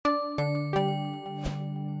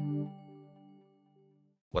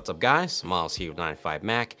What's up guys, Miles here with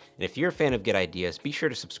 95Mac, and if you're a fan of good ideas, be sure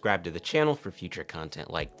to subscribe to the channel for future content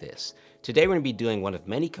like this. Today we're going to be doing one of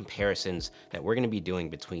many comparisons that we're going to be doing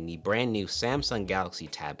between the brand new Samsung Galaxy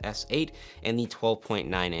Tab S8 and the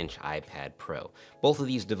 12.9-inch iPad Pro. Both of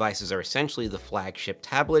these devices are essentially the flagship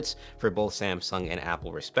tablets for both Samsung and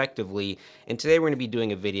Apple respectively, and today we're going to be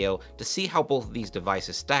doing a video to see how both of these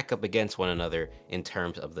devices stack up against one another in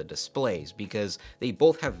terms of the displays, because they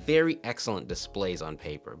both have very excellent displays on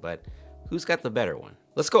paper, but who's got the better one?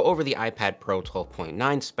 Let's go over the iPad Pro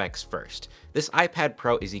 12.9 specs first. This iPad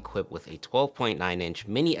Pro is equipped with a 12.9-inch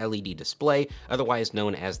mini LED display, otherwise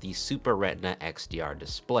known as the Super Retina XDR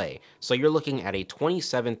display. So you're looking at a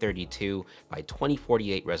 2732 by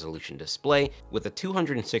 2048 resolution display with a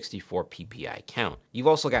 264 ppi count. You've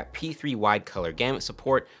also got P3 wide color gamut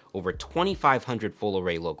support, over 2,500 full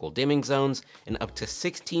array local dimming zones, and up to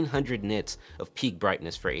 1,600 nits of peak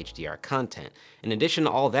brightness for HDR content. In addition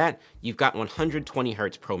to all that, you've got 120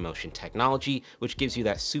 Hz ProMotion technology, which gives you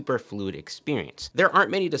that super fluid experience. There aren't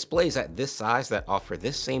many displays at this size that offer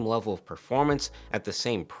this same level of performance at the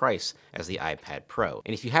same price as the iPad Pro.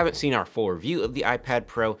 And if you haven't seen our full review of the iPad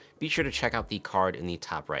Pro, be sure to check out the card in the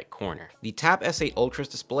top right corner. The Tab S8 Ultra's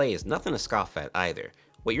display is nothing to scoff at either.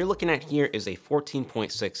 What you're looking at here is a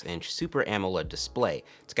 14.6-inch Super AMOLED display.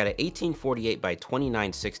 It's got an 1848 by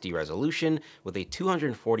 2960 resolution with a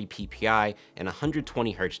 240 ppi and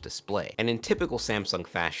 120 Hz display. And in typical Samsung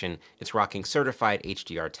fashion, it's rocking certified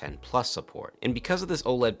HDR 10 Plus support. And because of this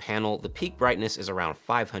OLED panel, the peak brightness is around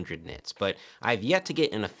 500 nits, but I've yet to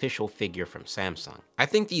get an official figure from Samsung. I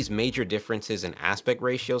think these major differences in aspect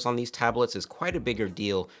ratios on these tablets is quite a bigger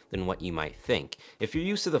deal than what you might think. If you're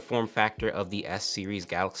used to the form factor of the S series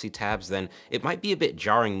Galaxy tabs, then it might be a bit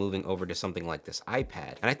jarring moving over to something like this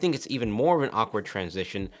iPad. And I think it's even more of an awkward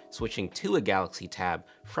transition switching to a Galaxy Tab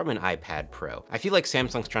from an iPad Pro. I feel like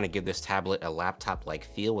Samsung's trying to give this tablet a laptop-like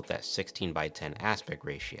feel with that 16:10 aspect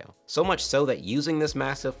ratio. So much so that using this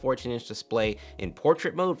massive 14-inch display in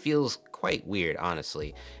portrait mode feels quite weird,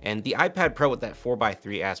 honestly. And the iPad Pro with that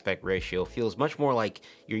 4:3 aspect ratio feels much more like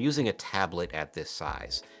you're using a tablet at this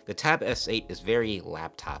size. The Tab S8 is very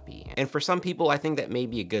laptop-y, and for some people I think that may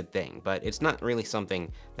be a good thing, but it's not really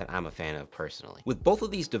something that I'm a fan of personally. With both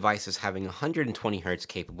of these devices having 120 Hz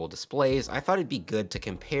capable displays, I thought it'd be good to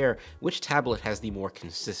compare which tablet has the more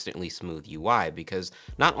consistently smooth UI, because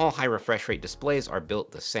not all high refresh rate displays are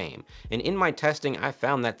built the same. And in my testing, I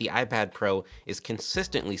found that the iPad Pro is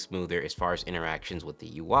consistently smoother as far as interactions with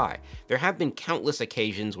the UI. There have been countless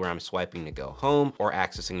occasions where I'm swiping to go home or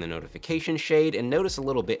accessing the notification shade and notice a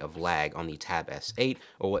little bit of lag on the Tab S8,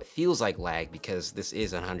 or what feels like lag because this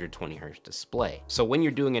is a 120 Hz display. So when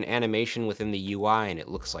you're doing an animation within the UI and it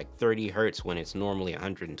looks like 30 Hz when it's normally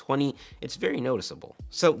 120, it's very noticeable.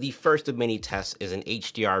 So the first of many tests is an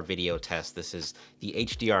HDR video test. This is the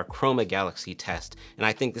HDR Chroma Galaxy test, and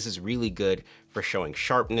I think this is really good for showing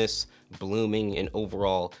sharpness, blooming, and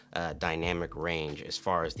overall dynamic range as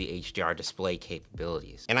far as the HDR display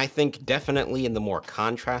capabilities. And I think definitely in the more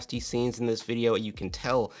contrasty scenes in this video, you can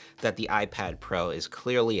tell that the iPad Pro is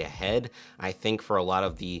clearly ahead. I think for a lot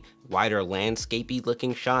of the wider landscapey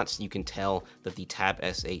looking shots, you can tell that the Tab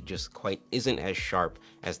S8 just quite isn't as sharp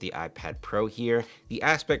as the iPad Pro here. The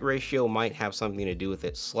aspect ratio might have something to do with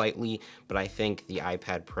it slightly, but I think the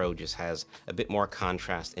iPad Pro just has a bit more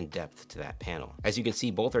contrast and depth to that panel. As you can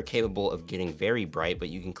see, both are capable of getting very bright, but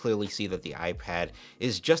you can clearly see that the iPad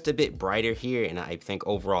is just a bit brighter here, and I think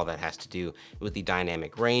overall that has to do with the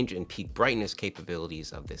dynamic range and peak brightness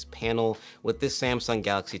capabilities of this panel. With this Samsung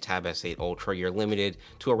Galaxy Tab S8 Ultra, you're limited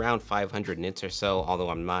to around 500 nits or so, although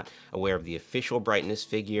I'm not aware of the official brightness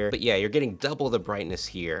figure. But yeah, you're getting double the brightness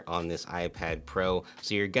here on this iPad Pro,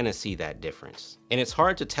 so you're gonna see that difference. And it's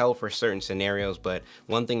hard to tell for certain scenarios, but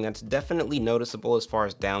one thing that's definitely noticeable as far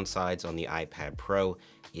as downsides on the iPad Pro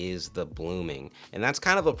is the blooming. And that's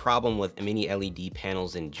kind of a problem with mini LED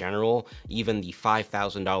panels in general. Even the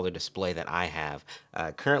 $5,000 display that I have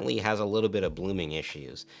currently has a little bit of blooming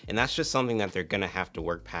issues. And that's just something that they're gonna have to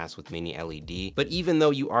work past with mini LED. But even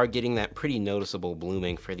though you are getting that pretty noticeable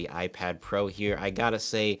blooming for the iPad Pro here, I gotta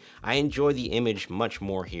say, I enjoy the image much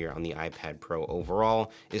more here on the iPad Pro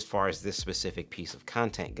overall as far as this specific piece of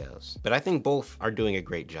content goes. But I think both are doing a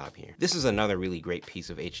great job here. This is another really great piece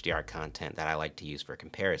of HDR content that I like to use for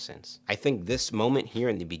comparisons. I think this moment here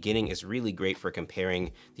in the beginning is really great for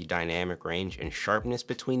comparing the dynamic range and sharpness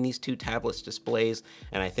between these two tablets displays,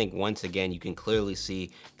 and I think once again you can clearly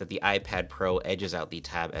see that the iPad Pro edges out the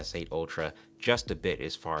Tab S8 Ultra just a bit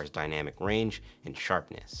as far as dynamic range and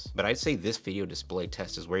sharpness. But I'd say this video display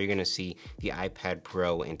test is where you're gonna see the iPad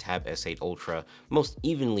Pro and Tab S8 Ultra most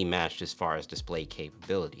evenly matched as far as display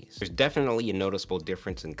capabilities. There's definitely a noticeable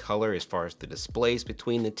difference in color as far as the displays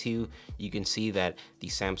between the two. You can see that the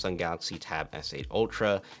Samsung Galaxy Tab S8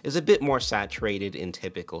 Ultra is a bit more saturated in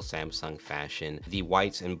typical Samsung fashion. The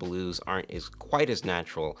whites and blues aren't quite as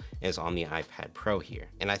natural as on the iPad Pro here.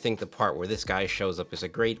 And I think the part where this guy shows up is a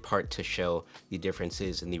great part to show the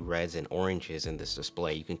differences in the reds and oranges in this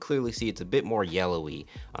display. You can clearly see it's a bit more yellowy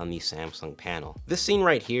on the Samsung panel. This scene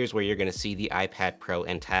right here is where you're gonna see the iPad Pro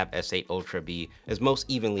and Tab S8 Ultra be as most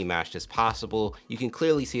evenly matched as possible. You can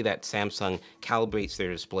clearly see that Samsung calibrates their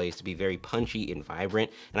displays to be very punchy and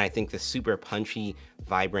vibrant, and I think the super punchy,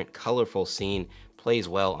 vibrant, colorful scene plays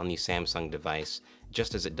well on the Samsung device,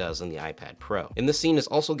 just as it does on the iPad Pro. And this scene is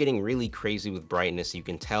also getting really crazy with brightness. You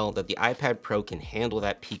can tell that the iPad Pro can handle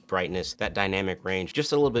that peak brightness, that dynamic range,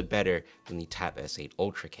 just a little bit better than the Tab S8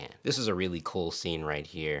 Ultra can. This is a really cool scene right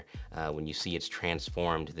here. When you see it's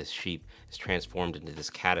transformed, this sheep is transformed into this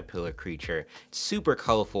caterpillar creature. It's super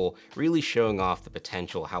colorful, really showing off the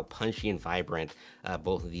potential, how punchy and vibrant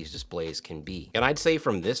both of these displays can be. And I'd say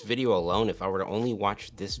from this video alone, if I were to only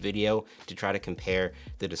watch this video to try to compare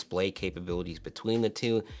the display capabilities between the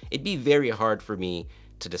two, it'd be very hard for me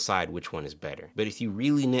to decide which one is better. But if you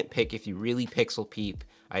really nitpick, if you really pixel peep,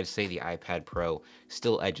 I'd say the iPad Pro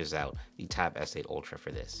still edges out the Tab S8 Ultra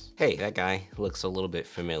for this. Hey, that guy looks a little bit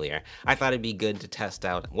familiar. I thought it'd be good to test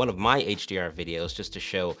out one of my HDR videos just to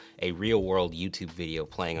show a real world YouTube video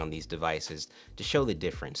playing on these devices to show the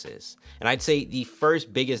differences. And I'd say the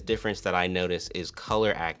first biggest difference that I notice is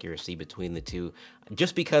color accuracy between the two.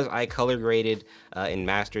 Just because I color graded and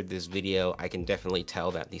mastered this video, I can definitely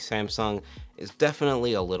tell that the Samsung is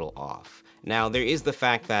definitely a little off. Now, there is the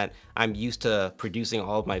fact that I'm used to producing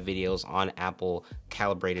all of my videos on Apple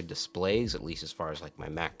calibrated displays, at least as far as like my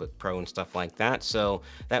MacBook Pro and stuff like that. So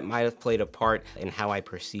that might have played a part in how I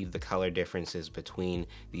perceive the color differences between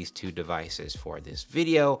these two devices for this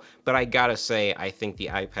video. But I gotta say, I think the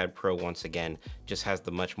iPad Pro, once again, just has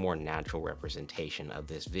the much more natural representation of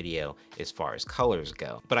this video as far as colors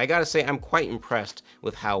go. But I gotta say, I'm quite impressed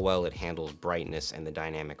with how well it handles brightness and the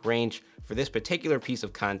dynamic range for this particular piece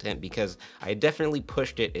of content, because I definitely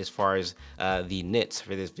pushed it as far as the nits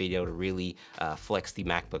for this video to really flex the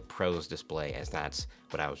MacBook Pro's display, as that's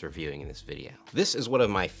what I was reviewing in this video. This is one of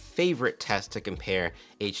my favorite tests to compare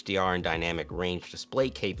HDR and dynamic range display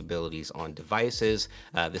capabilities on devices.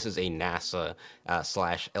 This is a NASA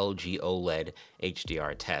 /LG OLED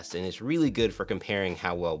HDR test, and it's really good for comparing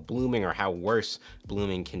how well blooming or how worse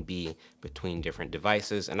blooming can be between different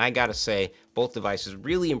devices. And I gotta say, both devices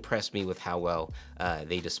really impressed me with how well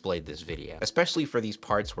they displayed this video, especially for these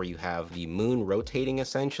parts where you have the moon rotating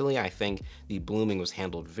essentially. I think the blooming was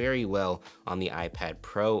handled very well on the iPad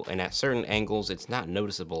Pro, and at certain angles it's not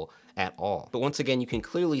noticeable at all. But once again, you can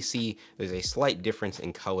clearly see there's a slight difference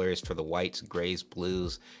in colors for the whites, grays,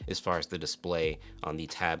 blues as far as the display on the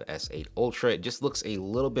Tab S8 Ultra. It just looks a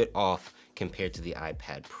little bit off compared to the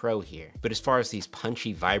iPad Pro here. But as far as these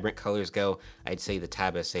punchy, vibrant colors go, I'd say the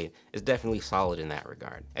Tab S8 is definitely solid in that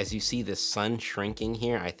regard. As you see the sun shrinking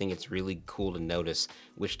here, I think it's really cool to notice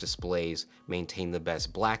which displays maintain the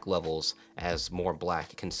best black levels as more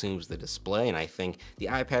black consumes the display. And I think the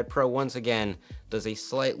iPad Pro, once again, does a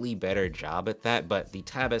slightly better job at that, but the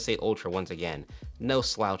Tab S8 Ultra, once again, no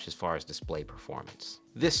slouch as far as display performance.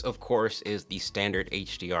 This, of course, is the standard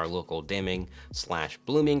HDR local dimming /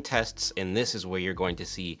 blooming tests, and this is where you're going to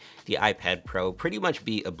see the iPad Pro pretty much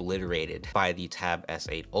be obliterated by the Tab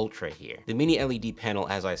S8 Ultra here. The mini LED panel,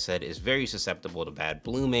 as I said, is very susceptible to bad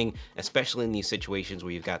blooming, especially in these situations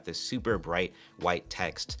where you've got this super bright white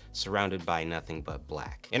text surrounded by nothing but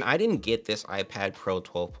black. And I didn't get this iPad Pro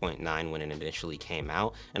 12.9 when it initially came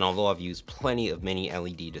out, and although I've used plenty of mini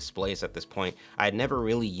LED displays at this point, I had never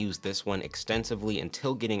really used this one extensively until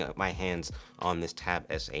getting my hands on this Tab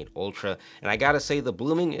S8 Ultra, and I gotta say the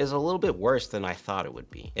blooming is a little bit worse than I thought it would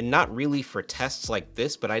be. And not really for tests like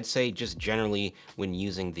this, but I'd say just generally when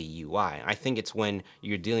using the UI. I think it's when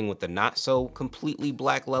you're dealing with the not so completely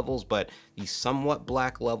black levels, but the somewhat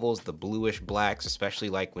black levels, the bluish blacks, especially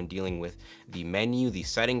like when dealing with the menu, the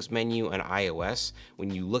settings menu on iOS. When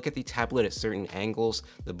you look at the tablet at certain angles,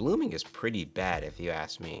 the blooming is pretty bad if you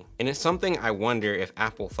ask me. And it's something I wonder if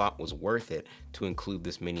Apple thought was worth it to include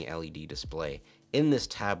this mini LED display in this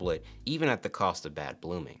tablet, even at the cost of bad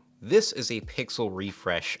blooming. This is a pixel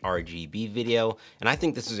refresh RGB video, and I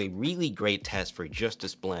think this is a really great test for just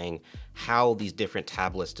displaying how these different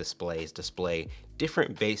tablets display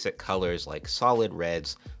different basic colors like solid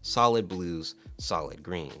reds, solid blues, solid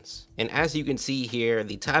greens. And as you can see here,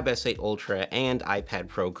 the Tab S8 Ultra and iPad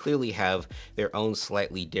Pro clearly have their own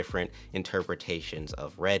slightly different interpretations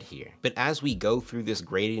of red here. But as we go through this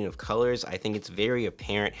gradient of colors, I think it's very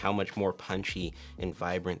apparent how much more punchy and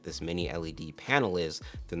vibrant this mini LED panel is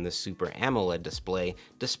than the Super AMOLED display,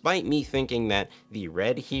 despite me thinking that the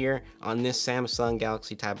red here on this Samsung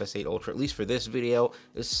Galaxy Tab S8 Ultra, at least for this video,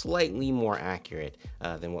 is slightly more accurate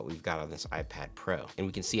than what we've got on this iPad Pro. And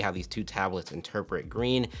we can see how these two tablets interpret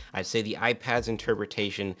green. I'd say the iPad's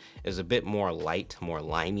interpretation is a bit more light, more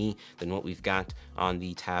limey than what we've got on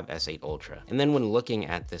the Tab S8 Ultra. And then when looking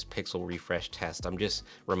at this pixel refresh test, I'm just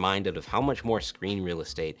reminded of how much more screen real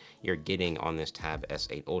estate you're getting on this Tab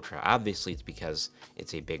S8 Ultra. Obviously, it's because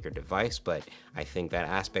it's a bigger device, but I think that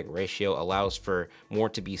aspect ratio allows for more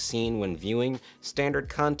to be seen when viewing standard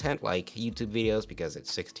content like YouTube videos, because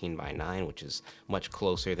it's 16:9, which is much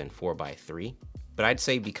closer than 4:3. But I'd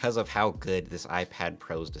say because of how good this iPad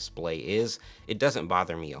Pro's display is, it doesn't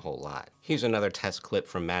bother me a whole lot. Here's another test clip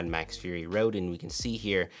from Mad Max Fury Road, and we can see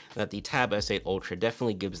here that the Tab S8 Ultra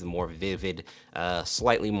definitely gives the more vivid,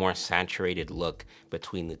 slightly more saturated look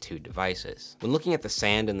between the two devices. When looking at the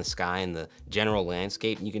sand in the sky and the general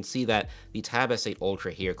landscape, you can see that the Tab S8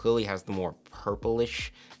 Ultra here clearly has the more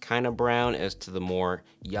purplish kind of brown as to the more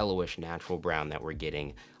yellowish natural brown that we're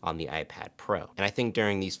getting on the iPad Pro. And I think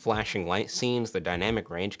during these flashing light scenes, the dynamic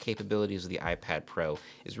range capabilities of the iPad Pro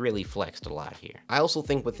is really flexed a lot here. I also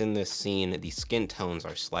think within this scene, the skin tones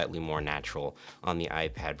are slightly more natural on the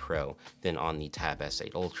iPad Pro than on the Tab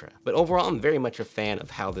S8 Ultra. But overall, I'm very much a fan of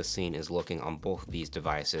how this scene is looking on both of these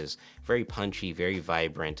devices. Very punchy, very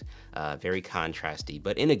vibrant, very contrasty,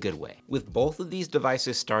 but in a good way. With both of these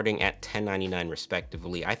devices starting at $1099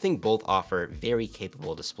 respectively, I think both offer very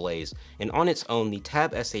capable displays, and on its own, the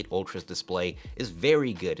Tab S8 Ultra's display is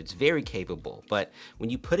very good, it's very capable, but when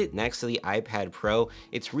you put it next to the iPad Pro,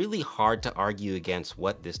 it's really hard to argue against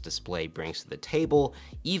what this display brings to the table,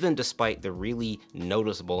 even despite the really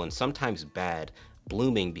noticeable and sometimes bad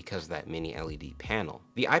blooming because of that mini LED panel.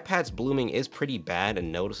 The iPad's blooming is pretty bad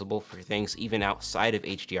and noticeable for things even outside of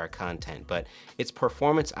HDR content, but its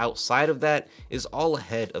performance outside of that is all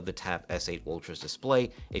ahead of the Tab S8 Ultra's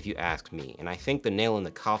display, if you ask me. And I think the nail in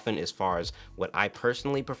the coffin as far as what I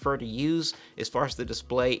personally prefer to use as far as the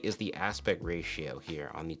display is the aspect ratio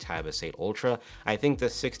here on the Tab S8 Ultra. I think the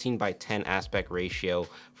 16:10 aspect ratio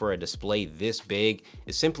for a display this big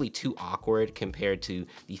is simply too awkward compared to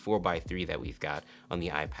the 4:3 that we've got on the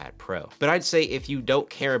iPad Pro. But I'd say if you don't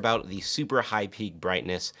care about the super high peak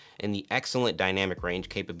brightness and the excellent dynamic range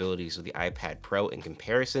capabilities of the iPad Pro in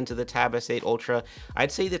comparison to the Tab S8 Ultra,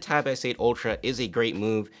 I'd say the Tab S8 Ultra is a great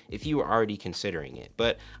move if you were already considering it.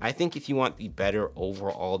 But I think if you want the better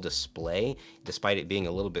overall display, despite it being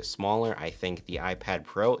a little bit smaller, I think the iPad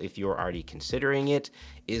Pro, if you're already considering it,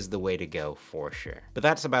 is the way to go for sure. But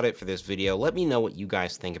that's about it for this video. Let me know what you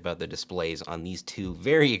guys think about the displays on these two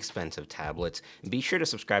very expensive tablets, and be sure to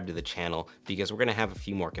subscribe to the channel because we're gonna have a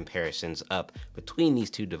few more comparisons up between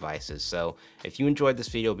these two devices. So if you enjoyed this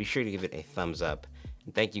video, be sure to give it a thumbs up,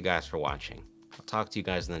 and thank you guys for watching. I'll talk to you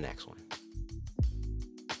guys in the next one.